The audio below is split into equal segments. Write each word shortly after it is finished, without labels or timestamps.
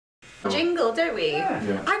Jingle, don't we?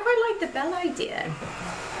 Yeah. I quite like the bell idea.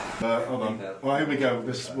 Hold on. Well, here we go.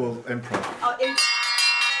 This will improv.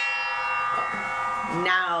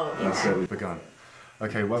 Now. That's it. We've begun.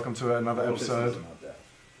 Okay, welcome to another episode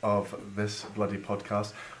of this bloody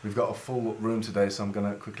podcast. We've got a full room today, so I'm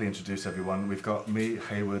going to quickly introduce everyone. We've got me,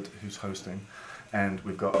 Hayward, who's hosting, and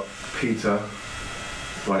we've got Peter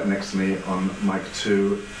right next to me on mic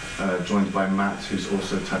 2, joined by Matt, who's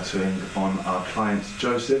also tattooing on our client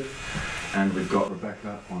Joseph, and we've got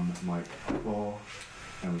Rebecca on mic 4,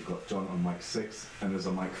 and we've got John on mic 6, and there's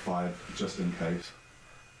a mic 5 just in case,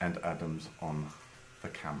 and Adam's on the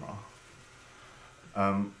camera.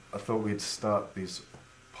 I thought we'd start these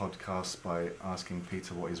podcasts by asking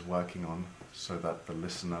Peter what he's working on, so that the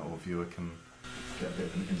listener or viewer can get a bit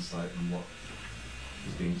of an insight on what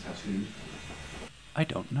is being tattooed. I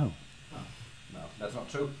don't know. Oh, no, that's not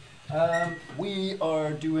true. We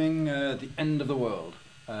are doing the end of the world.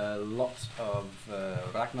 Lots of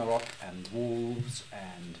Ragnarok and wolves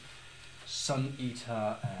and Sun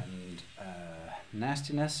Eater and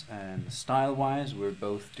nastiness. And style-wise, we're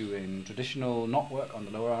both doing traditional knotwork on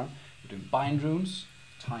the lower arm. We're doing bind runes,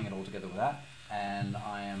 tying it all together with that. And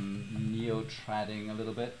I am neo-tradding a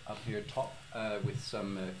little bit up here top with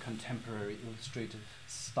some contemporary illustrative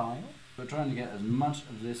style. We're trying to get as much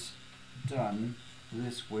of this done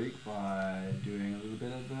this week by doing a little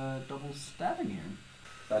bit of double stabbing here.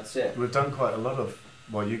 That's it. We've done quite a lot of,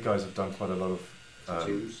 well, you guys have done quite a lot of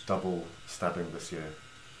Tattoos. double stabbing this year.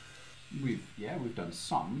 We've done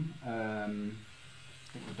some. I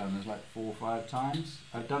think we've done this like 4 or 5 times.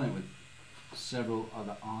 I've done it with several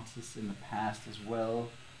other artists in the past as well.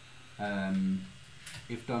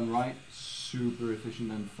 If done right, super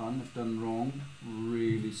efficient and fun. If done wrong,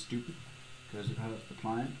 really stupid, because it hurts the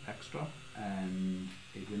client extra. And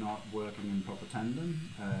if you're not working in proper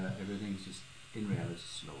tandem, everything's just in reality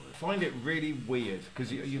slower. I find it really weird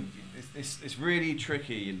because it's really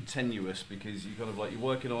tricky and tenuous because you kind of like you're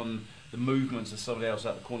working on the movements of somebody else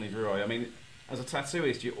out the corner of your eye. I mean, as a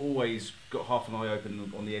tattooist, you always got half an eye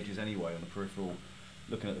open on the edges anyway, on the peripheral,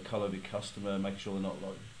 looking at the colour of your customer, making sure they're not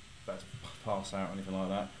like about to pass out or anything like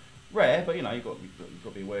that. Rare, but you know you've got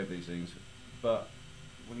to be aware of these things. But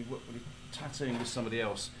when you're tattooing with somebody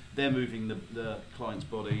else, they're moving the client's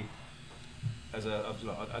body as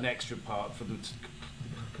an extra part for the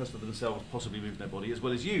customer themselves, possibly moving their body as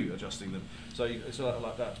well as you adjusting them. So it's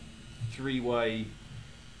like that 3-way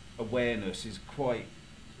awareness is quite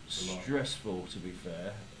stressful, to be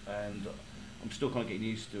fair, and I'm still kind of getting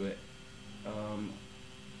used to it.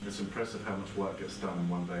 It's impressive how much work gets done in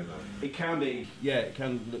one day, though. It can be, yeah, it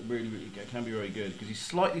can look it can be very good because he's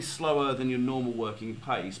slightly slower than your normal working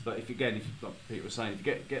pace. But if like Peter was saying, if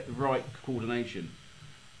you get the right coordination,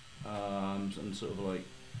 and sort of like,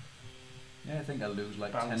 Yeah, I think I lose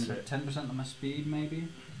like 10% of my speed maybe,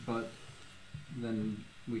 but then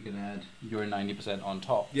we can add your 90% on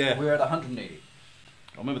top. Yeah, we're at 180.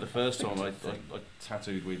 I remember the first time I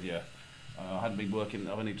tattooed with you. I hadn't been working.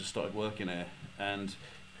 I've only just started working here, and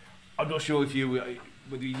I'm not sure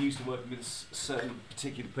whether you used to working with certain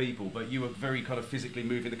particular people, but you were very kind of physically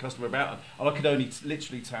moving the customer about, and I could only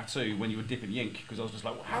literally tattoo when you were dipping ink because I was just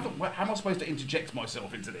like, well, how am I supposed to interject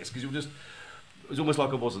myself into this? Because it was almost like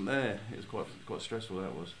I wasn't there. It was quite stressful.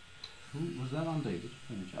 That was. Who was that on, David?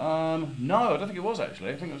 No, I don't think it was actually.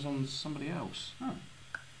 I think it was on somebody else. Oh.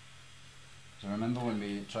 So I remember when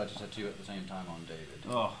we tried to tattoo at the same time on David.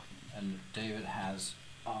 Oh. And David has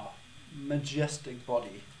a majestic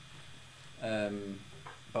body,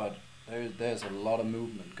 but there's a lot of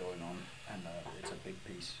movement going on, and it's a big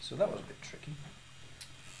piece. So that was a bit tricky.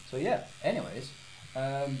 So yeah. Anyways,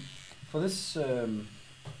 for this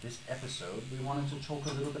this episode, we wanted to talk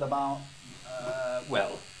a little bit about.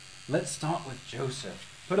 Let's start with Joseph.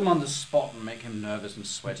 Put him on the spot and make him nervous and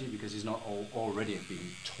sweaty because he's not already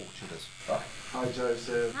being tortured as fuck. Hi,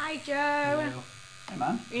 Joseph. Hi, Joe. Hello. Hey,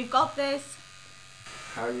 man. We've got this.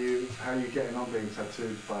 How are you getting on being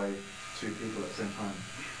tattooed by 2 people at the same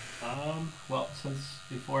time? Well, since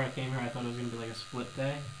before I came here, I thought it was going to be like a split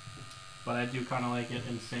day, but I do kind of like it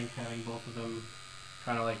in sync, having both of them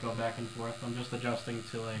kind of like go back and forth. I'm just adjusting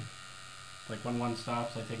to like when one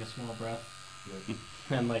stops, I take a small breath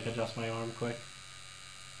and like adjust my arm quick.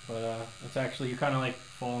 But it's actually, you kind of like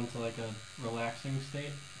fall into like a relaxing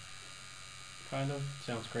state. Kind of.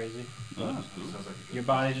 Sounds crazy. But Sounds like a your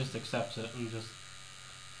body just accepts it and just,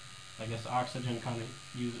 I guess, oxygen kind of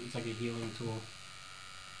it's like a healing tool.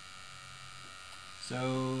 So,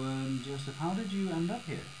 Joseph, how did you end up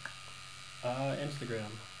here?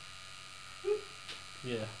 Instagram.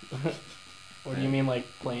 Yeah. Or do you mean like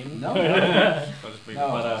plain? No. I'll just leave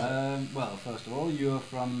No, it. well, first of all, you're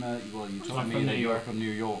from, well, you told I'm me from that New you're York. from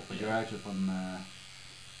New York, but Yeah. you're actually from,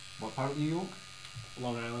 what part of New York?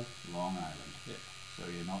 Long Island. Long Island. Yeah. So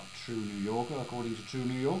you're not a true New Yorker, according to true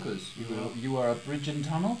New Yorkers. No. You are a bridge and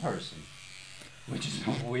tunnel person, which is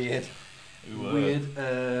a weird, Ooh, weird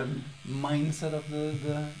mindset of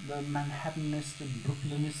the Manhattanist and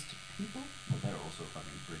Brooklynist people. Well, they're also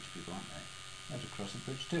fucking bridge people, aren't they? They have to cross the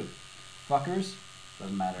bridge too. Fuckers,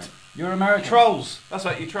 doesn't matter. You're American. Trolls! That's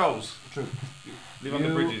right, you trolls. True. Live on the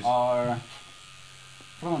bridges. You are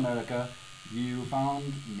from America. You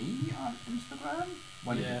found me on Instagram?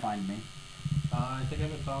 When did you Yeah. find me? I think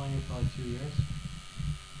I've been following you for like 2 years.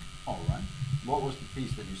 Alright. What was the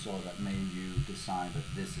piece that you saw that made you decide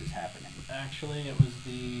that this is happening? Actually, it was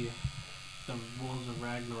the Wolves of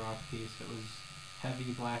Ragnarok piece. It was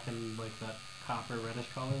heavy black and like that copper reddish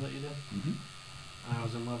color that you did. Mm-hmm. And I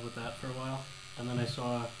was in love with that for a while. And then I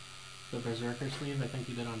saw the Berserker sleeve I think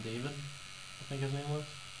you did on David. I think his name was.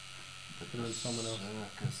 It was someone else.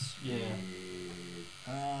 Circus. Yeah.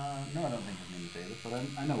 No, I don't think his name is David, but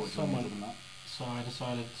I know what you're Someone. talking about. So I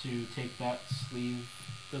decided to take that sleeve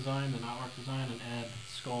design, the knotwork design, and add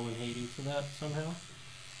Skull and Hades to that somehow.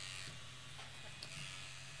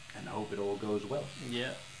 And I hope it all goes well.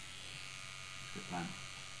 Yeah. Good plan.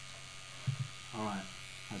 Alright.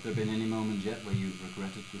 Has there been any moments yet where you've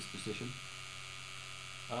regretted this decision?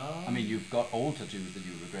 I mean, you've got old tattoos that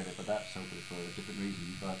you regretted, but that's hopefully for a different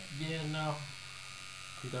reason, but... Yeah, no.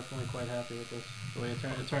 I'm definitely quite happy with this. The way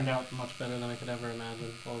it turned out much better than I could ever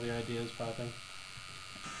imagine. All the ideas popping.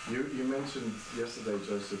 You mentioned yesterday,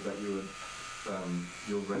 Joseph, that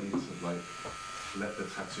you're ready to like let the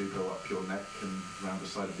tattoo go up your neck and round the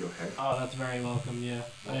side of your head. Oh, that's very welcome, yeah.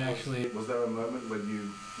 Was there a moment when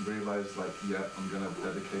you realised like, yeah, I'm gonna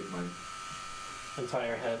dedicate my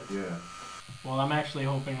Entire head. yeah. Well, I'm actually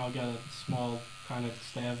hoping I'll get a small kind of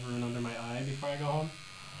stab rune under my eye before I go home.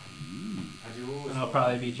 Had you always And I'll thought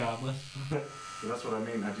probably be jobless. But that's what I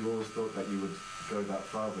mean. Had you always thought that you would go that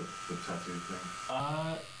far with the tattoo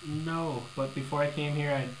thing? No. But before I came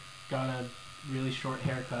here, I got a really short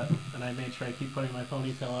haircut, and I made sure I keep putting my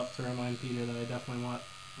ponytail up to remind Peter that I definitely want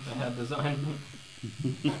the head design.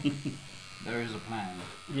 There is a plan.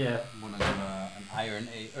 Yeah. One of an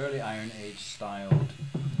early Iron Age styled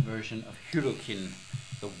version of Hyrukin,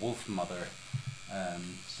 the Wolf Mother,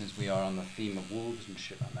 since we are on the theme of wolves and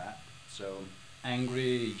shit like that. So,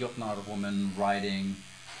 angry Jotnar woman riding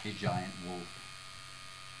a giant wolf.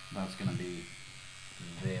 That's gonna be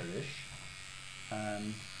there-ish.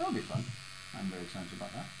 That'll be fun. I'm very excited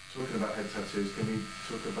about that. Talking about head tattoos, can you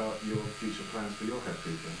talk about your future plans for your head,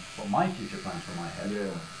 Peter? What my future plans for my head?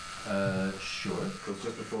 Yeah. Sure. Because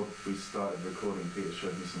just before we started recording, Peter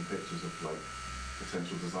showed me some pictures of like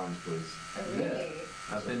potential designs for his. Really?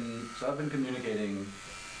 I've been communicating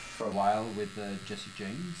for a while with Jesse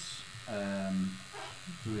James,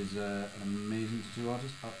 who is an amazing tattoo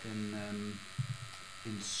artist up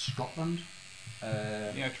in Scotland.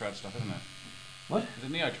 Neotrad stuff, isn't it? What? Is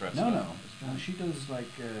it Neotrad No, stuff? no. She does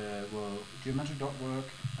like geometric dot work,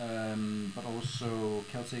 but also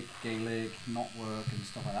Celtic, Gaelic, knot work and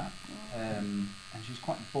stuff like that. And she's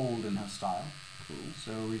quite bold in her style. Cool.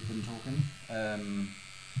 So we've been talking.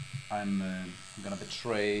 I'm gonna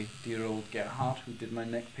betray dear old Gerhard who did my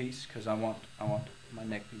neck piece because I want my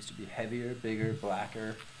neck piece to be heavier, bigger,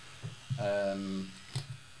 blacker.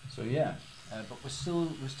 So yeah, but we're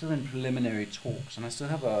still in preliminary talks, and I still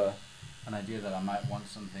have an idea that I might want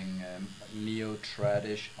something like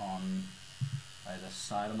neo-tradish on either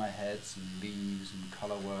side of my head, some leaves and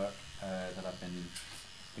color work that I've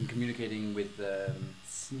been communicating with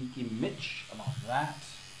Sneaky Mitch about that.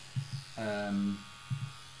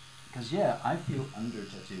 Because yeah, I feel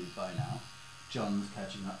under-tattooed by now. John's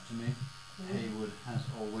catching up to me. Haywood has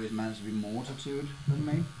always managed to be more tattooed than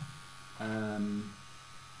me.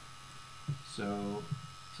 So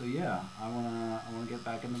yeah, I wanna get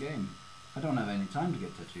back in the game. I don't have any time to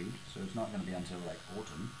get tattooed, so it's not gonna be until like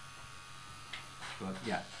autumn. But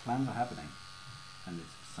yeah, plans are happening, and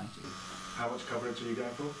it's exciting. How much coverage are you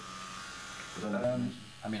going for?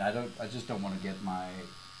 I mean, I just don't want to get my.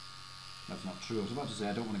 That's not true. I was about to say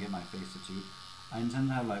I don't want to get my face tattooed. I intend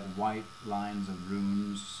to have like white lines of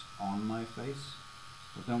runes on my face.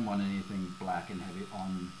 I don't want anything black and heavy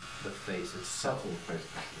on the face itself. Subtle face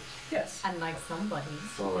tattoos. Yes. Unlike somebody.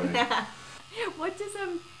 Sorry. What does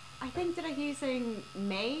I think did I hear you saying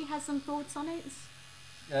May has some thoughts on it?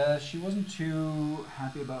 She wasn't too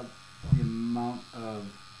happy about the amount of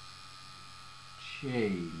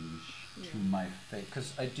change to my face,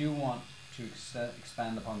 because I do want to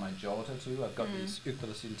expand upon my jaw tattoo. I've got these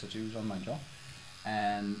Yggdrasil tattoos on my jaw,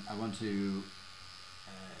 and I want to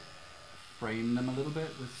frame them a little bit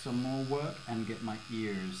with some more work and get my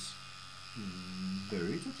ears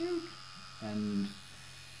very tattooed. And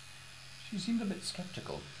she seemed a bit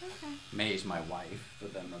skeptical. Okay. May is my wife, for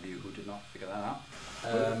them of you who did not figure that out.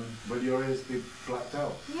 Will your ears be blacked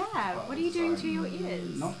out? Yeah. What are you doing to your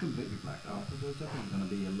ears? Not completely blacked out, but there's definitely going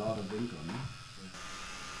to be a lot of ink on them.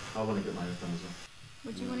 I want to get my ears done as well.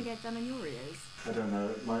 What do you want to get done on your ears? I don't know.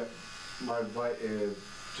 My right ear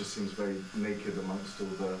just seems very naked amongst all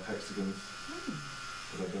the hexagons.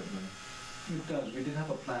 But I don't know. It does. We did have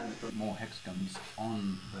a plan to put more hexagons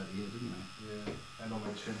on that ear, didn't we? Yeah, and on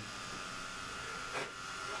my chin.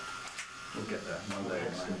 We'll get there one day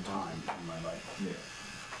when I have time in my life. Yeah.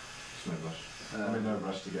 There's no rush. I'm in no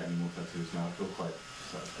rush to get any more tattoos now. I feel quite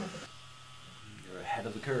satisfied. You're ahead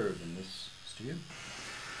of the curve in this studio.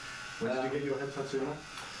 When did you get your head tattoo now?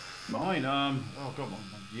 Mine, oh god,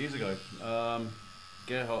 years ago.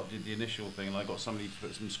 Gerhardt did the initial thing, and I got somebody to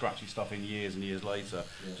put some scratchy stuff in years and years later,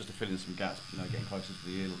 just to fill in some gaps, getting closer to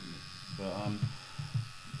the ear. But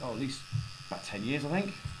at least about 10 years, I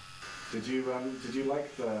think. Did you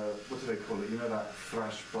like the, what do they call it? You know that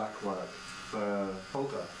thrash black work? The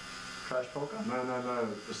Polka. Trash polka? No,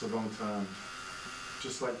 it's the wrong term.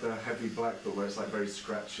 Just like the heavy black, but where it's like very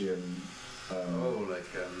scratchy and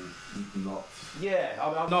not. Yeah,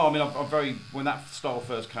 I'm very. When that style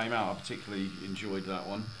first came out, I particularly enjoyed that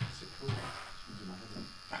one. What's it called?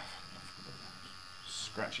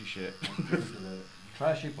 Scratchy shit.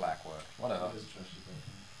 Trashy black work. Whatever. It is trashy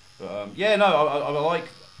black. But I like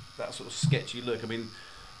that sort of sketchy look. I mean,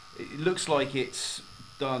 it looks like it's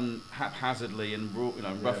done haphazardly and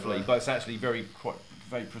roughly, right. but it's actually very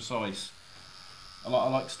precise. I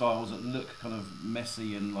like styles that look kind of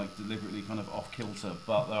messy and like deliberately kind of off kilter,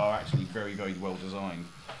 but they are actually very, very well designed.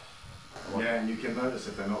 Yeah, and you can notice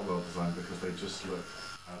if they're not well designed because they just look.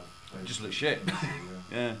 They just look shit.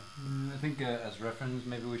 Yeah. I think as reference,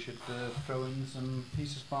 maybe we should throw in some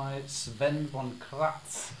pieces by Sven von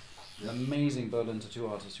Kratz, an amazing Berlin tattoo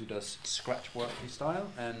artist who does scratch worky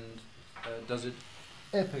style and does it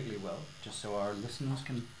epically well, just so our listeners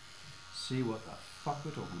can see what the fuck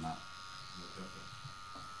we're talking about.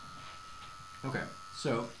 Okay,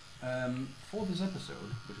 so for this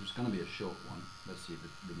episode, which was going to be a short one, let's see if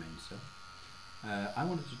it remains so, I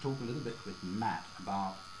wanted to talk a little bit with Matt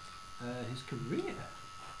about his career.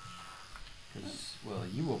 Because, well,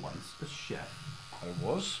 you were once a chef. I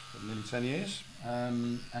was, for nearly 10 years.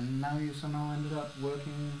 And now you somehow ended up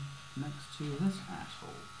working next to this asshole.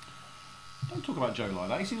 Don't talk about Joe like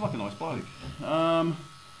that, he seems like a nice bloke.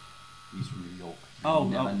 He's from New York.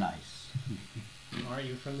 Never nice. Are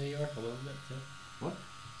you from New York a little bit too? What?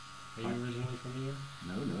 Are you originally from New York?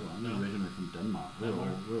 No, I'm originally from Denmark.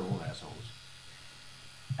 We're all assholes.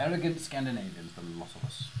 Arrogant Scandinavians, the lot of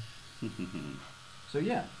us. So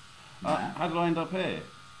yeah. How did I end up here?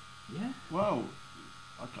 Yeah. Well,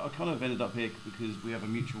 I kind of ended up here because we have a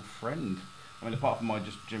mutual friend. I mean, apart from my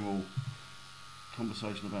just general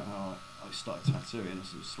conversation about how I started tattooing,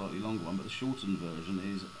 it's a slightly longer one, but the shortened version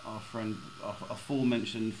is our friend, our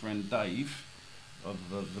aforementioned friend Dave, of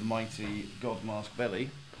the mighty God Mask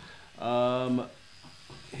Belly.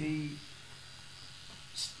 He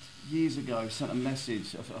years ago sent a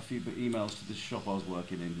message, a few emails to the shop I was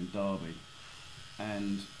working in Derby,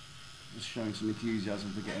 and was showing some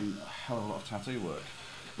enthusiasm for getting a hell of a lot of tattoo work,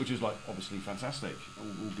 which was like obviously fantastic,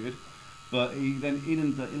 all good. But he then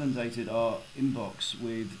inundated our inbox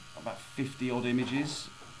with about 50 odd images,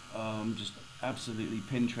 just absolutely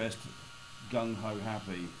Pinterest gung-ho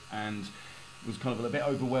happy, and was kind of a bit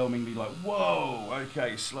overwhelmingly like, whoa,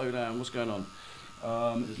 okay, slow down, what's going on?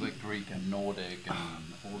 There's like Greek and Nordic and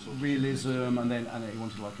all sorts of realism, and he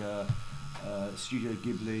wanted like a Studio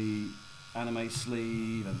Ghibli anime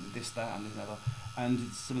sleeve, and this, that, and this, and that. And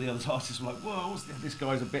some of the other artists were like, whoa, this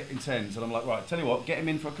guy's a bit intense. And I'm like, right, tell you what, get him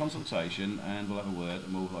in for a consultation, and we'll have a word,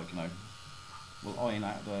 and we'll we'll iron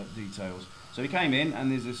out the details. So he came in,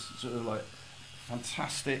 and there's this sort of like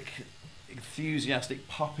fantastic, enthusiastic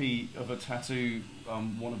puppy of a tattoo,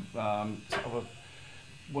 wanting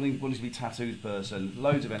to be a tattooed person,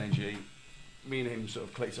 loads of energy. Me and him sort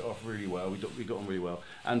of clicked it off really well. We got on really well,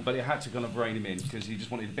 but it had to kind of rein him in because he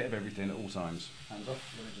just wanted a bit of everything at all times. Hands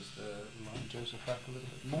off. Let me just line Joseph back a little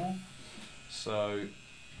bit more. So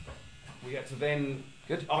we had to then.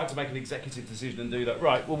 I had to make an executive decision and do that.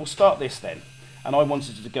 Right. Well, we'll start this then. And I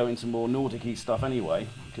wanted to go into more Nordic-y stuff anyway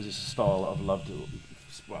because it's a style I've loved.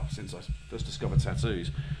 Well, since I first discovered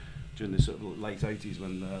tattoos during the sort of late '80s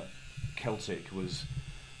when Celtic was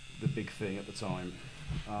the big thing at the time.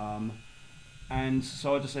 And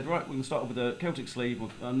so I just said, right, we can start with a Celtic sleeve, or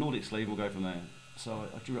Nordic sleeve, we'll go from there. So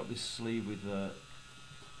I drew up this sleeve with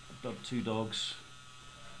 2 dogs,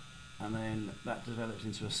 and then that developed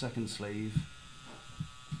into a second sleeve,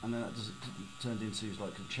 and then that turned into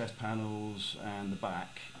like the chest panels and the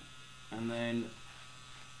back, and then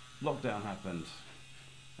lockdown happened,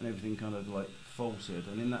 and everything kind of like faltered.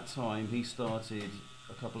 And in that time, he started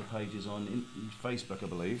a couple of pages on Facebook, I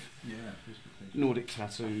believe. Yeah, Facebook page. Nordic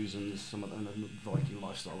tattoos and some of the Viking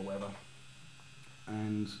lifestyle or whatever.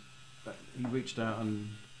 And he reached out and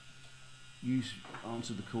you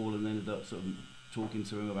answered the call and ended up sort of talking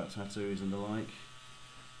to him about tattoos and the like.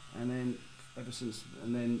 And then ever since,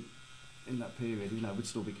 and then in that period, we'd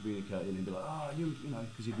still be communicating and he'd be like, you know,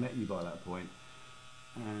 because he'd met you by that point.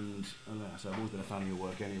 And so I've always been a fan of your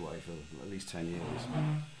work anyway for at least 10 years.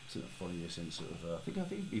 Since following you since sort of, I think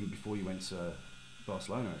even before you went to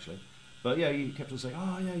Barcelona actually. But yeah, you kept on saying,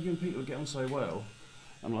 yeah, you and Peter would get on so well.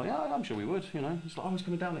 I'm like, yeah, I'm sure we would, It's like, I was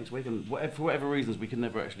coming down next week, and for whatever reasons, we could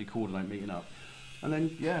never actually coordinate meeting up. And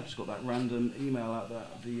then, I just got that random email out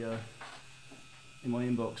in my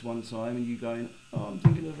inbox one time, and you going, I'm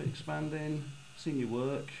thinking of expanding, seen your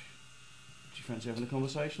work. Do you fancy having a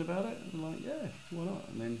conversation about it? And I'm like, yeah, why not?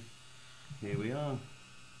 And then here we are.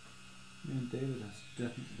 Me and David has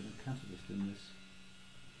definitely been a catalyst in this.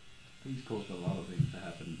 He's caused a lot of things to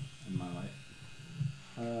happen in my life.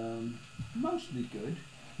 Mostly good.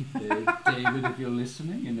 David, if you're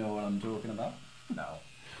listening, you know what I'm talking about. No.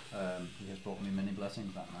 He has brought me many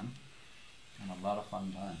blessings, that man. And a lot of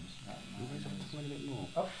fun times. A little bit more.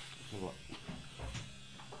 Oh.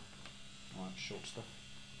 Alright, short stuff.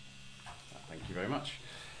 Thank you very much.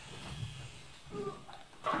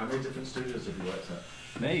 How many different studios have you worked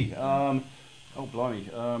at? Me? Oh, blimey.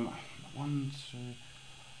 1, 2...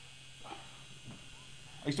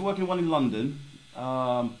 I used to work in one in London,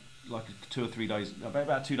 like 2 or 3 days,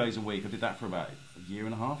 about 2 days a week. I did that for about a year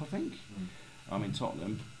and a half, I think. I'm in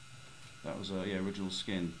Tottenham. That was Original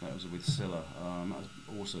Skin. That was with Scylla. That was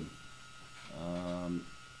awesome.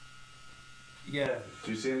 Yeah.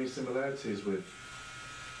 Do you see any similarities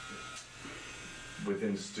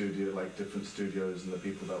within studio, like different studios and the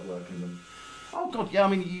people that work in them? Oh God, yeah. I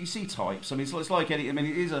mean, you see types. I mean, it's like any. I mean,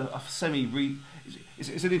 it is a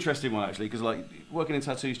It's an interesting one actually, because like working in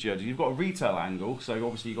tattoo studios, you've got a retail angle. So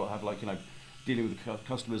obviously you've got to have dealing with the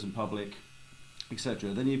customers and public,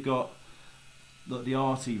 etc. Then you've got the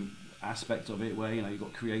arty aspect of it, where you've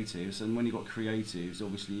got creatives, and when you've got creatives,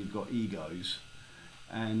 obviously you've got egos,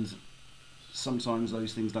 and sometimes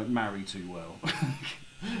those things don't marry too well.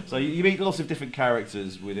 So you meet lots of different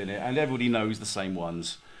characters within it, and everybody knows the same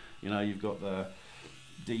ones. You've got the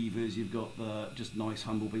divas, you've got the just nice,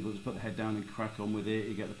 humble people that just put their head down and crack on with it.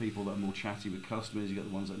 You get the people that are more chatty with customers. You get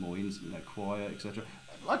the ones that are more quiet, etc.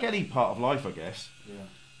 Like any part of life, I guess. Yeah.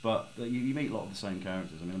 But you meet a lot of the same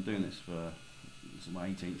characters. I mean, I'm doing this for my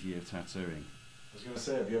 18th year of tattooing. I was going to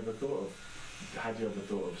say, had you ever thought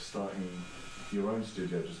of starting your own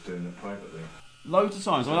studio, just doing it privately? Loads of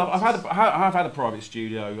times. I mean, I've had a private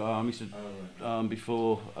studio. I used to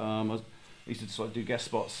before. I used to sort of do guest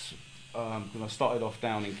spots. When I started off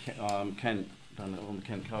down in Kent, down on the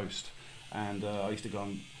Kent coast, and I used to go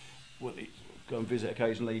and visit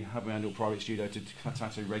occasionally, have my own little private studio to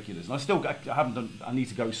tattoo regulars. And I haven't done. I need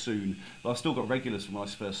to go soon, but I've still got regulars from when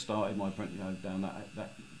I first started my down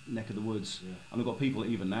that neck of the woods. Yeah. And I've got people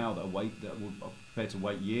even now that are prepared to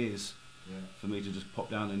wait years. Yeah. For me to just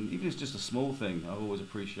pop down, and even if it's just a small thing, I always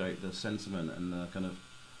appreciate the sentiment and the kind of,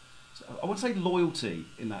 I wouldn't say loyalty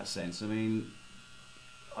in that sense. I mean,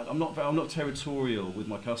 I'm not territorial with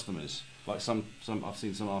my customers. Like some I've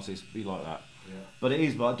seen some artists be like that. Yeah. But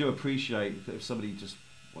I do appreciate if somebody just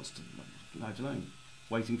wants to, I don't know,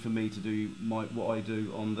 waiting for me to do what I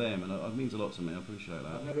do on them, and it means a lot to me. I appreciate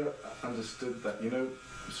that. I've never understood that.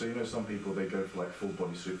 So some people, they go for like full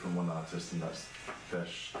body suit from one artist and that's their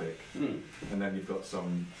shtick. And then you've got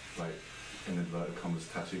some, like, in inverted commas,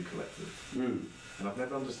 tattoo collectors. And I've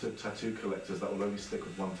never understood tattoo collectors that will only stick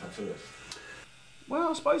with one tattooist. Well,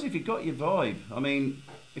 I suppose if you've got your vibe. I mean,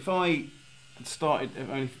 if I started,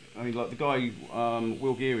 like the guy,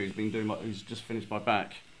 Will Geary, who's just finished my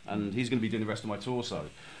back, and he's going to be doing the rest of my torso.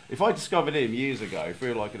 If I discovered him years ago, I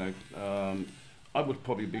feel like, I would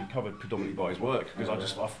probably be covered predominantly by his work,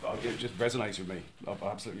 because it just resonates with me. I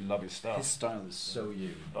absolutely love his stuff. His style is so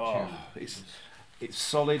you. Oh, it's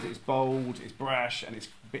solid, it's bold, it's brash, and it's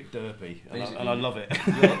a bit derpy, and I love it.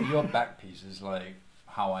 Your back piece is like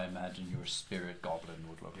how I imagine your spirit goblin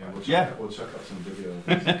would look like. We'll check out some video.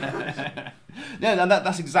 Yeah, and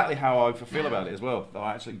that's exactly how I feel about it as well.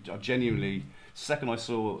 I genuinely, second I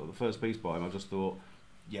saw the first piece by him, I just thought,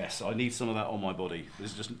 yes, I need some of that on my body.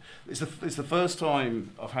 It's the first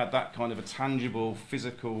time I've had that kind of a tangible,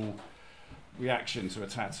 physical reaction to a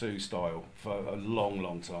tattoo style for a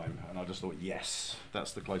long time, and I just thought, yes,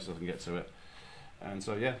 that's the closest I can get to it. And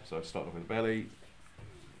so I started off with belly.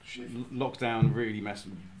 Lockdown really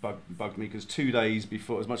bugged me, because 2 days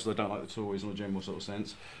before, as much as I don't like the Tories in a general sort of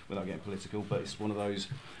sense, without getting political, but it's one of those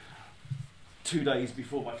 2 days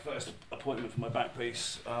before my first appointment for my back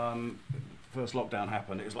piece, first lockdown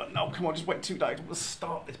happened. It was like, no, come on, just wait 2 days, let's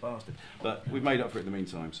start this bastard. But we've made up for it in the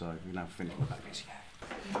meantime, so we've now finished my back piece.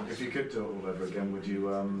 If you could do it all over again, would you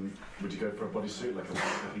go for a bodysuit, like a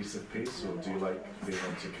cohesive piece, or do you like being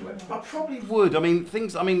able to collect? I probably would.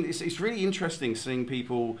 It's really interesting seeing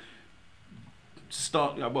people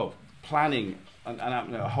start, planning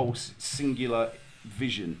a whole singular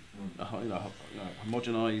vision,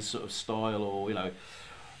 homogenised sort of style, or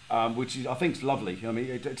which I think is lovely. I mean,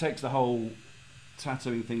 it takes the whole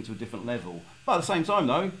tattooing thing to a different level. But at the same time,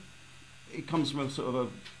 though, it comes from a sort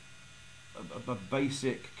of a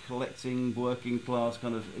basic collecting working class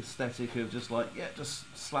kind of aesthetic of just like, yeah, just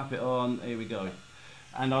slap it on, here we go.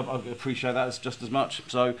 And I appreciate that just as much.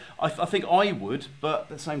 So I think I would, but at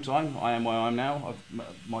the same time, I am where I am now.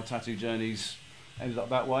 My tattoo journey's ended up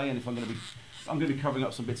that way, and if I'm going to be covering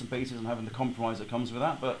up some bits and pieces and having the compromise that comes with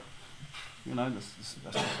that, but that's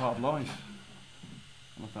just part of life.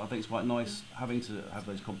 And I think it's quite nice having to have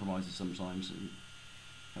those compromises sometimes. It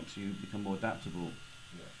helps you become more adaptable.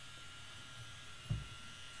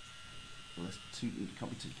 Well,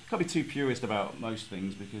 can't be too purist about most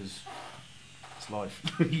things, because it's life.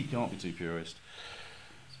 You can't be too purist.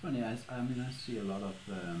 It's funny. I see a lot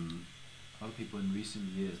of people in recent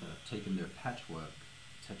years that have taken their patchwork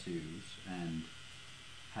tattoos and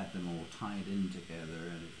had them all tied in together,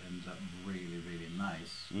 and it ends up really, really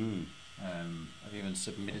nice. I've even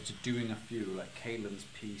submitted to doing a few, like Kaylin's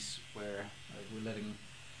piece, where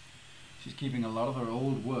she's keeping a lot of her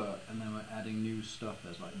old work, and then we're adding new stuff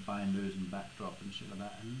as like binders and backdrop and shit like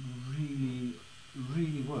that, and really,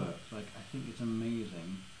 really works. Like, I think it's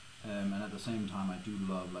amazing. And at the same time, I do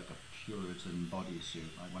love like a Puritan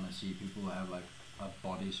bodysuit. Like when I see people have like a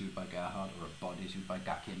bodysuit by Gerhard or a bodysuit by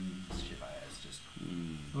Gakin, shit like that, it's just,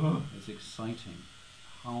 it's exciting,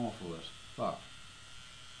 powerful as fuck.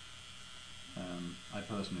 I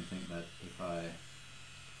personally think that if I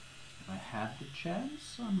had the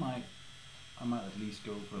chance, I might at least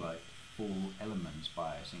go for like full elements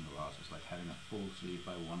by a single artist, like having a full sleeve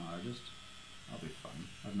by one artist. That'll be fun.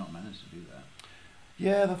 I've not managed to do that.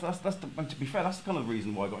 Yeah, to be fair, that's the kind of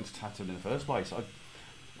reason why I got into tattooing in the first place. I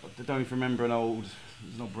don't even remember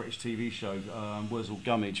there's an old British TV show, Wurzel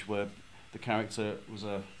Gummidge, where the character was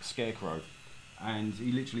a scarecrow, and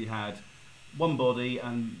he literally had one body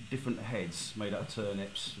and different heads made out of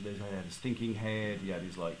turnips. He had his thinking head, he had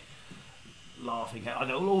his like laughing head, I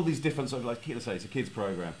know, all these different sort of, like, let's say it's a kids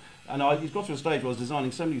program. And I got to a stage where I was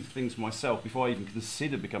designing so many things for myself before I even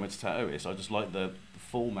considered becoming a tattooist. I just liked the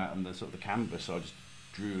format and the sort of the canvas, so I just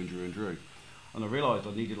drew and drew and drew. And I realised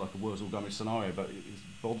I needed like a Wurzel Gummidge scenario, but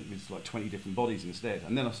it's like 20 different bodies instead.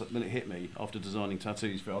 And then it hit me, after designing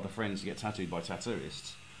tattoos for other friends to get tattooed by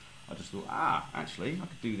tattooists, I just thought, actually, I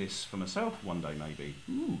could do this for myself one day, maybe.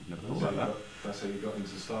 Ooh, never thought about that. That's how you got into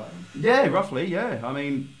starting? Yeah, roughly, yeah.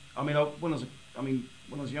 When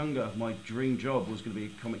I was younger, my dream job was going to be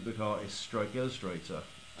a comic book artist stroke illustrator,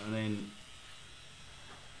 and then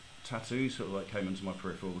tattoos sort of like came into my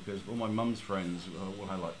peripheral, because all my mum's friends all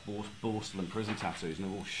had like Borstal and prison tattoos, and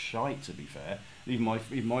they're all shite, to be fair. Even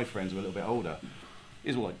my friends were a little bit older. It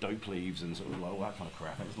was all like dope leaves and sort of like all that kind of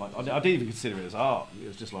crap. It was like I didn't even consider it as art. It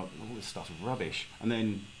was just like all this stuff was rubbish. And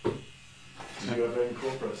then, did you ever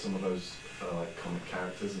incorporate some of those like comic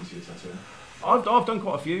characters into your tattooing? I've done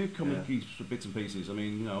quite a few comic bits and pieces. I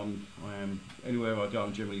mean, I am anywhere I go,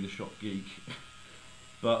 I'm generally the shop geek.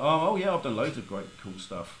 But I've done loads of great, cool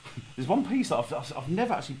stuff. There's one piece that I've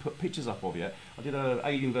never actually put pictures up of yet. I did a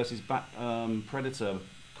Alien vs Predator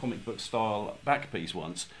comic book style back piece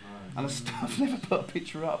once, and I've never put a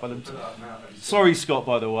picture up. And sorry, Scott,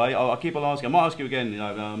 by the way. I keep on asking. I might ask you again.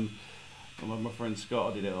 My friend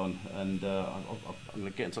Scott, I did it on, and I'm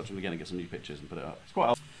going to get in touch with him again and get some new pictures and put it up. It's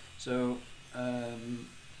quite. So,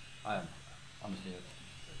 I honestly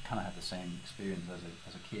kind of had the same experience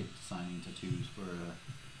as a kid, signing tattoos for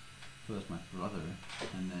first my brother,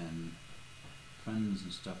 and then friends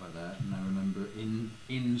and stuff like that. And I remember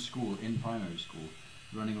in school, in primary school,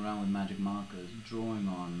 running around with magic markers, drawing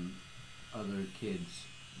on other kids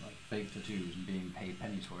like fake tattoos and being paid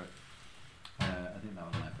pennies for it. I think that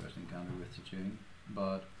was my first encounter with tattooing,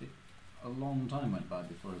 but a long time went by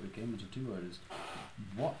before I became a tattoo artist.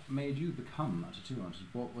 what made you become a tattoo artist?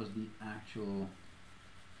 What was the actual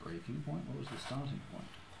breaking point? What was the starting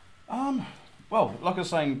point? Well, like I was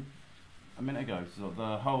saying a minute ago, so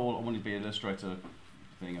the whole I wanted to be an illustrator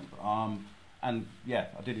thing, and yeah,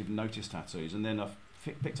 I didn't even notice tattoos, and then I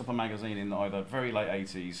picked up a magazine in either very late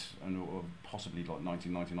 80s or possibly like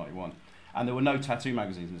 1991, and there were no tattoo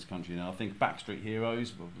magazines in this country. And I think Backstreet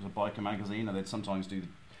Heroes was a biker magazine, and they'd sometimes do the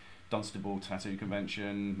Dunstable Tattoo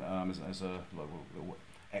Convention as a little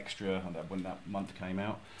extra when that month came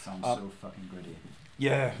out. Sounds so fucking gritty.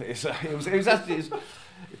 Yeah, it was actually.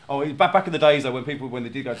 Back in the days though, when they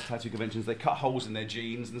did go to tattoo conventions, they cut holes in their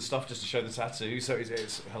jeans and stuff just to show the tattoo. So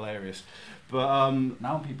it's hilarious. But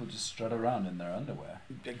now people just strut around in their underwear.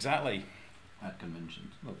 Exactly. At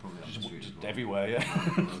conventions, well, probably on the street as well. Everywhere, yeah.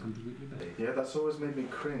 Welcome to Weekly Bay. Yeah, that's always made me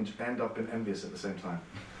cringe and I've been envious at the same time.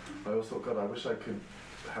 I always thought, God, I wish I could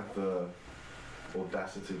have the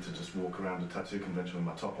audacity to just walk around a tattoo convention with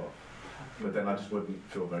my top off. But then I just wouldn't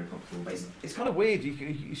feel very comfortable. It's kind of weird.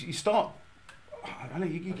 You start. I don't know.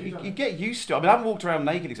 You get used to it. I mean, I haven't walked around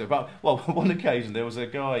naked, but on one occasion there was a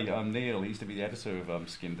guy, Neil. He used to be the editor of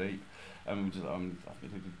Skin Deep, and I've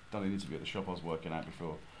done an interview at the shop I was working at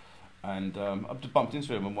before, and I just bumped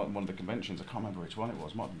into him on one of the conventions. I can't remember which one it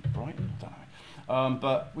was. Might have been Brighton. I don't know.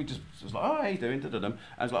 But we just was like, oh, how you doing? And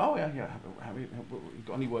I was like, oh yeah. Have you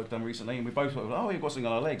got any work done recently? And we both were like, oh, you've got something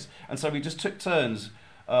on our legs. And so we just took turns.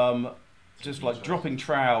 Just like dropping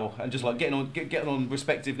trowel and just like getting on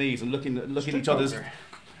respective knees and looking at each other's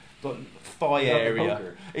thigh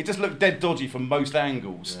area. It just looked dead dodgy from most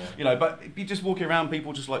angles, you know. But if you just walking around,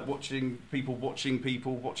 people just like watching people,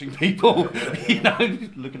 you know,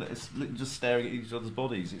 looking at us, just staring at each other's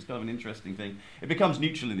bodies. It's kind of an interesting thing. It becomes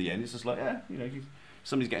neutral in the end. It's just like, you know,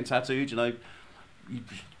 somebody's getting tattooed, you know, you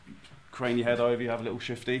crane your head over, you have a little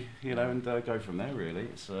shifty, you know, and go from there. Really,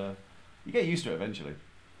 it's you get used to it eventually.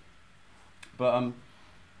 But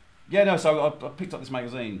so I picked up this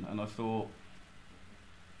magazine and I thought,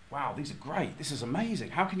 wow, these are great. This is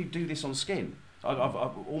amazing. How can you do this on skin?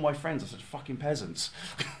 All my friends are such fucking peasants.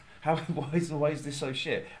 Why is this so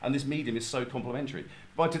shit? And this medium is so complimentary.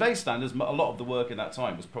 By today's standards, a lot of the work in that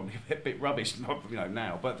time was probably a bit rubbish, you know,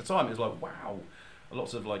 now. But at the time, it was like, wow.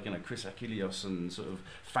 Lots of like, you know, Chris Achilleos and sort of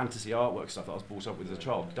fantasy artwork stuff that I was brought up with as a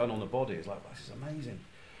child, done on the body. It's like, this is amazing.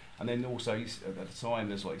 And then also at the time,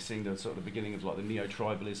 there's like seeing the sort of the beginning of like the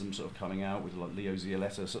neo-tribalism sort of coming out with like Leo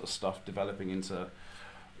Zioletta sort of stuff developing into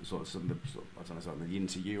sort of some of the I don't know, sort of the yin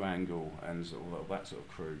to you angle and sort of that sort of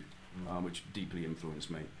crew, which deeply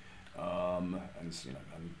influenced me. And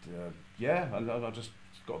I just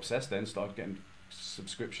got obsessed then. Started getting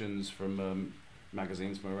subscriptions from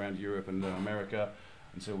magazines from around Europe and America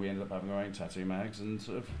until we ended up having our own tattoo mags and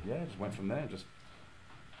sort of just went from there. Just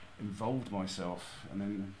involved myself and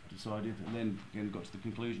then decided and then again got to the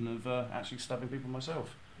conclusion of actually stabbing people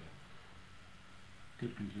myself.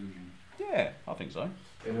 Good conclusion. Yeah, I think so.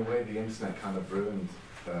 In a way, the internet kind of ruined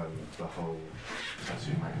the whole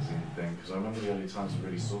tattoo magazine thing, because I remember the early times we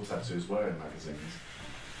really saw tattoos were in magazines,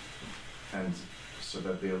 and so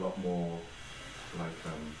there'd be a lot more like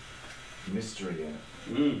mystery in it.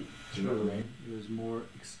 Do you know what I mean? It was more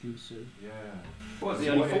exclusive. Yeah. What was the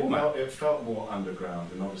only format? It felt more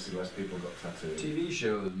underground, and obviously less people got tattooed. TV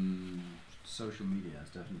shows and social media has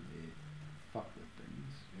definitely fucked with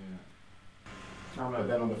things. Yeah. I don't know.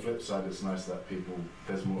 Then on the flip side, it's nice that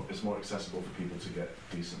it's more accessible for people to get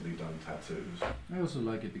decently done tattoos. I also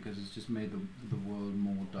like it because it's just made the world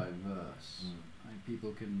more diverse. Like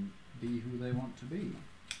people can be who they want to be,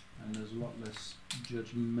 and there's a lot less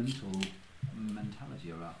judgmental mentality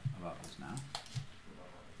about this now.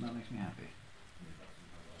 That makes me happy.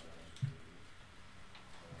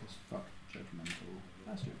 Because fuck judgmental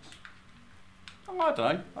bastards. Oh, I don't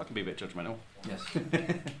know. I can be a bit judgmental. Yes.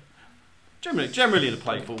 Generally in a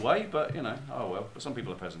playful way, but you know, oh well. But some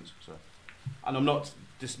people are peasants, so. And I'm not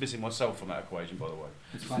dismissing myself from that equation, by the way.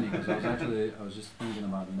 It's funny because I was just thinking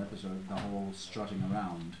about an episode, the whole strutting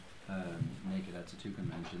around naked at tattoo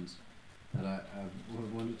conventions. That I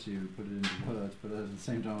wanted to put it into words, but at the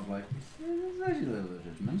same time I was like, it's actually a little bit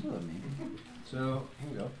judgmental of me. So, here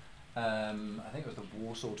we go. I think it was the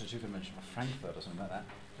Warsaw Tattoo Convention for Frankfurt or something like that.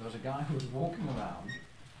 There was a guy who was walking around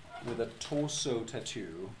with a torso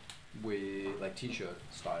tattoo with, like, t-shirt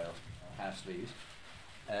style, half sleeves,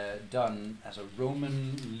 done as a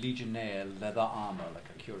Roman legionnaire leather armor, like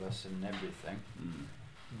a cuirass and everything,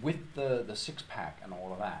 with the six-pack and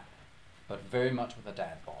all of that, but very much with a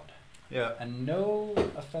dad bod. Yeah. And no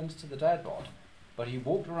offense to the dad bod, but he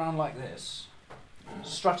walked around like this,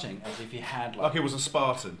 strutting as if he had like he was a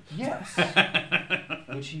Spartan. Yes.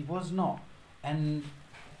 Which he was not. And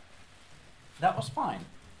that was fine.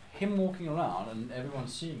 Him walking around and everyone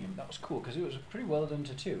seeing him, that was cool because it was a pretty well done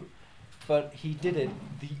tattoo. But he did it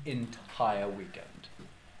the entire weekend.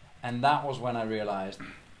 And that was when I realized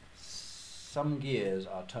some gears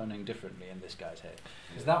are turning differently in this guy's head.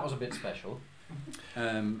 Because that was a bit special.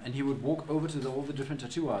 And he would walk over to all the different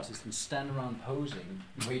tattoo artists and stand around posing,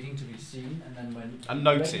 waiting to be seen. And then when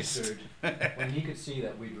noticed, when he could see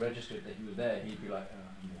that we'd registered that he was there, he'd be like,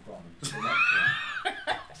 and walk on to the next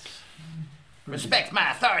one. Respect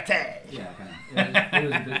my authority! Yeah, kind of. It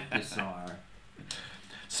was a bit bizarre.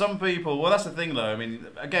 Some people, well, that's the thing though. I mean,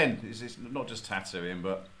 again, it's not just tattooing,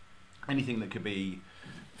 but anything that could be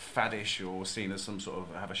faddish or seen as some sort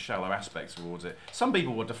of have a shallow aspect towards it. Some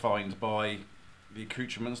people were defined by the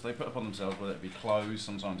accoutrements they put upon themselves, whether it be clothes,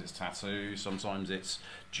 sometimes it's tattoos, sometimes it's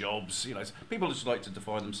jobs. You know, people just like to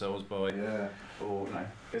define themselves by. Yeah. Or no.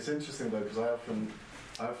 It's interesting though because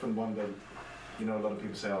I often wonder. You know, a lot of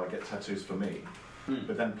people say, "Oh, I get tattoos for me,"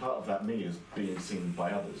 but then part of that me is being seen by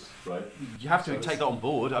others, right? You have to So take that on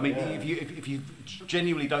board. I mean, yeah. if you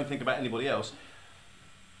genuinely don't think about anybody else,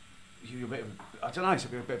 you're a bit of, I don't know, it's a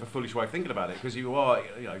bit of a foolish way of thinking about it because you are,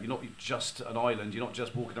 you know, you're not just an island. You're not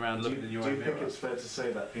just walking around looking in your own mirror. Do you think it's fair to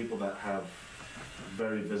say that people that have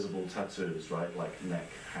very visible tattoos, right, like neck,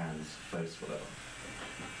 hands, face, whatever?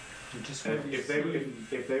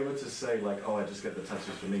 If they were to say like, oh, I just get the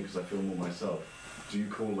tattoos for me because I feel more myself, do you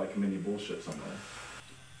call like mini bullshit somewhere?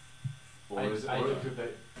 Or is it? I don't.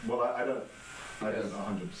 Well, I don't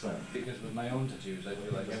 100%. Because with my own tattoos, I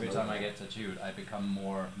feel like every time I get tattooed, I become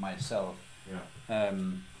more myself. Yeah.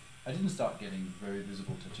 I didn't start getting very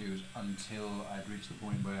visible tattoos until I'd reached the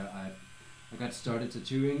point where I got started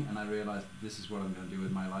tattooing and I realized this is what I'm going to do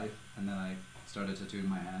with my life, and then I started tattooing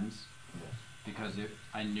my hands. Yeah. Because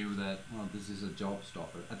I knew that, well, this is a job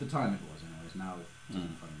stopper. At the time it was, anyways. Now it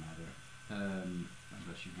doesn't fucking matter.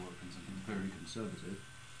 Unless you work in something very conservative.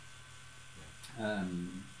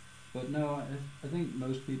 But no, I think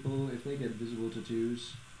most people, if they get visible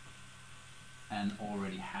tattoos and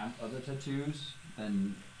already have other tattoos,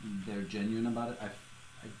 then they're genuine about it.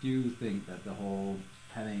 I do think that the whole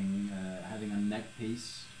having a neck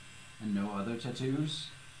piece and no other tattoos,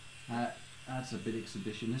 that's a bit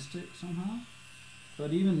exhibitionistic somehow.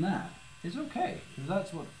 But even that is okay, because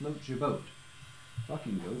that's what floats your boat.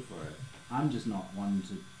 Fucking go for it. I'm just not one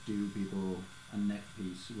to do people a neck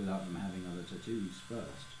piece without them having other tattoos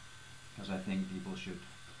first. Because I think people should,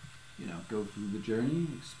 you know, go through the journey,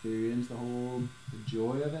 experience the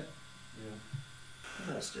joy of it. Yeah.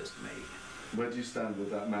 That's just me. Where do you stand with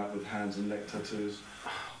that, Matt, with hands and neck tattoos?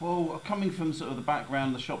 Well, coming from sort of the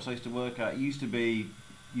background, the shops I used to work at, it used to be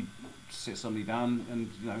you'd sit somebody down and,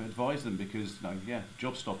 you know, advise them because, you know, yeah,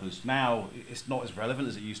 job stoppers. Now it's not as relevant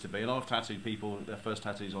as it used to be, and I've tattooed people their first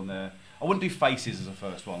tattoos on their. I wouldn't do faces as a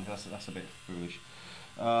first one. That's a bit foolish.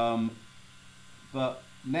 But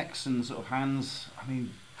necks and sort of hands. I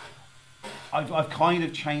mean, I've kind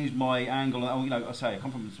of changed my angle. You know, I say I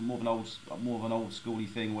come from more of an old schooly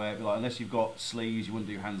thing where, like, unless you've got sleeves, you wouldn't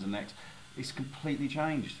do hands and necks. It's completely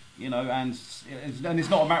changed, you know, and it's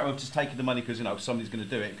not a matter of just taking the money because, you know, somebody's going to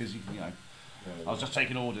do it because, you know, I was just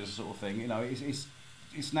taking orders sort of thing. You know, it's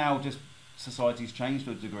now just society's changed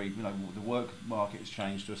to a degree. You know, the work market has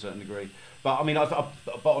changed to a certain degree. But I mean,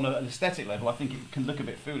 but on an aesthetic level, I think it can look a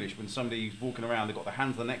bit foolish when somebody's walking around, they've got their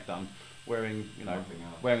hands and the neck done, wearing, you know,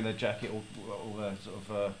 wearing their jacket or their sort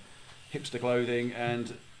of hipster clothing,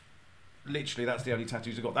 and literally that's the only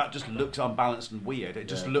tattoos they've got. That just looks unbalanced and weird. It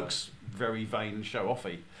just looks very vain and show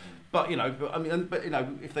offy. But you know, but you know,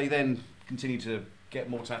 if they then continue to get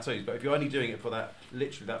more tattoos, but if you're only doing it for that,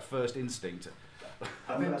 literally that first instinct.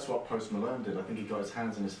 I think that's what Post Malone did. I think he got his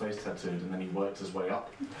hands and his face tattooed, and then he worked his way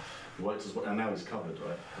up. And now he's covered,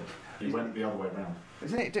 right? He went the other way around.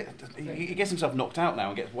 Isn't it? He gets himself knocked out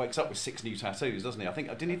now and wakes up with 6 new tattoos, doesn't he? I think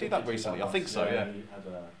didn't he do that recently? I think so. Yeah. He had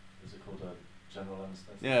is it called a general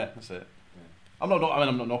anaesthetic? Yeah, that's it. Yeah. I'm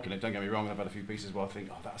not knocking it. Don't get me wrong. I've had a few pieces where I think,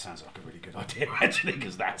 oh, that sounds like a really good idea actually,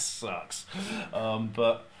 because that sucks.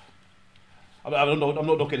 But I'm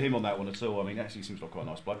not knocking him on that one at all. I mean, actually, he seems like quite a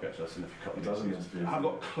nice bloke. Actually, I've seen a few couple of things. I've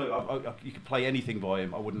got a clue. You could play anything by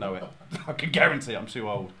him. I wouldn't know it. I can guarantee I'm too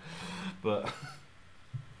old. But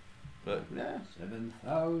yeah,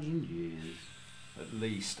 7,000 years at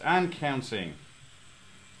least, and counting.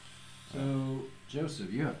 So,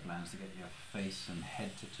 Joseph, you have plans to get your face and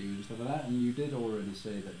head tattooed and stuff like that, and you did already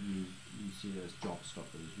say that you see it as job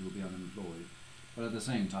stoppers. You will be unemployed, but at the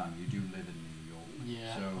same time, you do live in New York.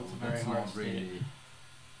 Yeah, so that's not hard really.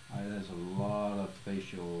 There's a lot of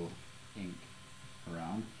facial ink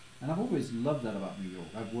around, and I've always loved that about New York.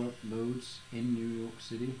 I've worked loads in New York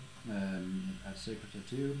City at Sacred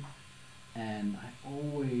Tattoo, and I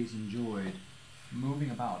always enjoyed moving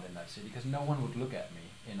about in that city because no one would look at me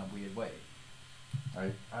in a weird way.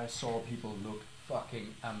 I saw people look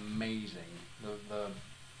fucking amazing. The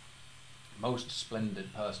most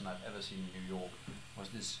splendid person I've ever seen in New York was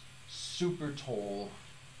this super tall,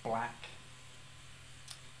 black,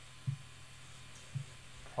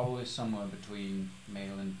 probably somewhere between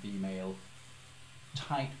male and female,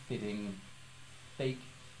 tight-fitting, fake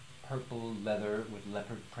purple leather with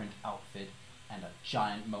leopard print outfit and a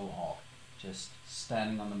giant mohawk, just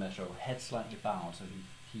standing on the metro, head slightly bowed so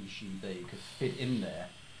they could fit in there,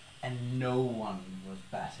 and no one was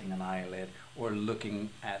batting an eyelid or looking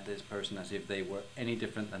at this person as if they were any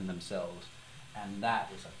different than themselves. And that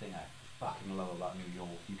is a thing I fucking love about New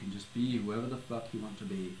York. You can just be whoever the fuck you want to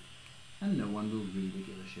be, and no one will really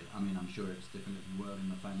give a shit. I mean, I'm sure it's different if you were in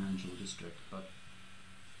the financial district, but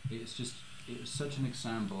it was such an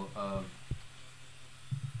example of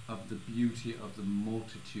the beauty of the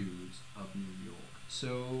multitudes of New York.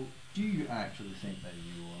 So, do you actually think that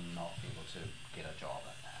you will not be able to get a job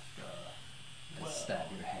after stab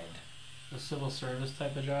your head? A civil service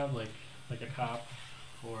type of job, like a cop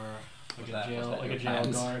or like a jail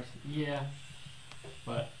plans? guard. Yeah,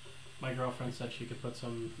 but my girlfriend said she could put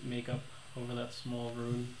some makeup over that small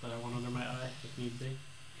room that I want under my eye if need be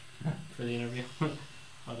for the interview.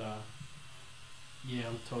 But yeah,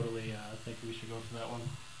 I'm totally thinking we should go for that one.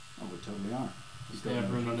 Oh, we totally are. Stab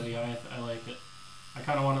room under the eye. I like it. I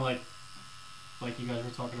kind of want to like you guys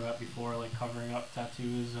were talking about before, like covering up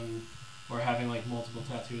tattoos or having like multiple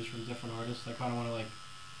tattoos from different artists. I kind of want to like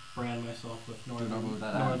brand myself with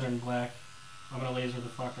northern black. I'm gonna laser the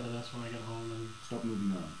fuck out of this when I get home and stop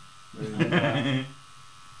moving on.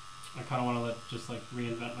 I kind of want to just like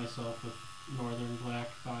reinvent myself with northern black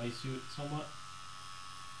bodysuit somewhat.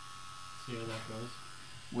 See how that goes.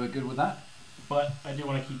 We're good with that. But I do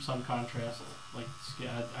want to keep some contrast. Like skin,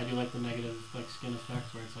 I do like the negative like skin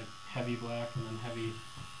effect where it's like heavy black and then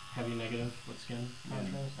heavy negative with skin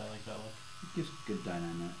contrast. I like that look. It gives good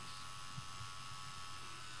dynamics.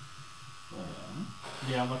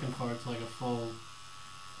 Yeah, I'm looking forward to like a full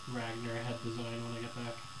Ragnar head design when I get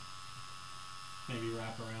back. Maybe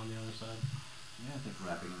wrap around the other side. Yeah, I think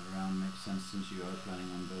wrapping it around makes sense since you are planning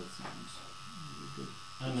on both sides. Good.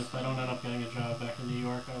 And if I don't end up getting a job back in New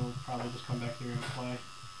York, I will probably just come back here and play.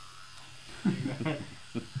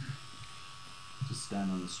 Just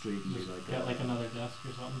stand on the street and be like, get like another desk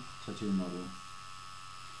or something. Tattoo model.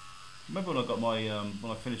 Remember when I got my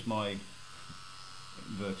when I finished my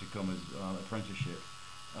inverted commas apprenticeship,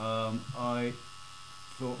 I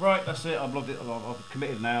thought, right, that's it. I've loved it. I've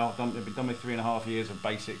committed now. I've been done with 3.5 years of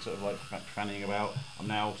basic sort of like fanning about. I'm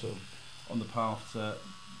now sort of on the path to.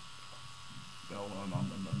 I'm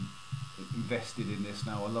invested in this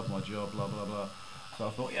now. I love my job. Blah blah blah. So I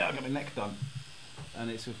thought, yeah, I'll get my neck done. And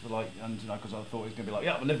it's just like, and you know, because I thought it was going to be like,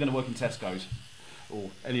 yeah, I'm never going to work in Tesco's or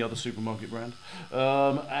any other supermarket brand.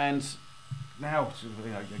 And now, you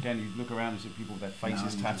know, again, you look around and see people with their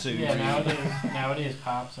faces tattooed. Yeah, nowadays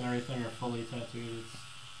cops and everything are fully tattooed.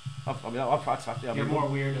 You're more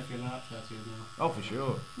weird if you're not tattooed now. Oh, for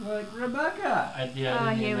sure. Like Rebecca.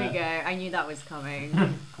 Here we go. I knew that was coming.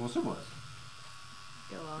 Of course it was.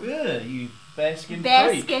 Go on. Yeah, you bare-skinned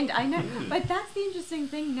Bare-skinned, I know. But that's the interesting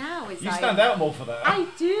thing now. Is you stand out more for that. I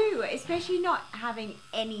do, especially not having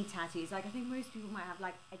any tattoos. Like, I think most people might have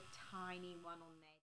like a tiny one on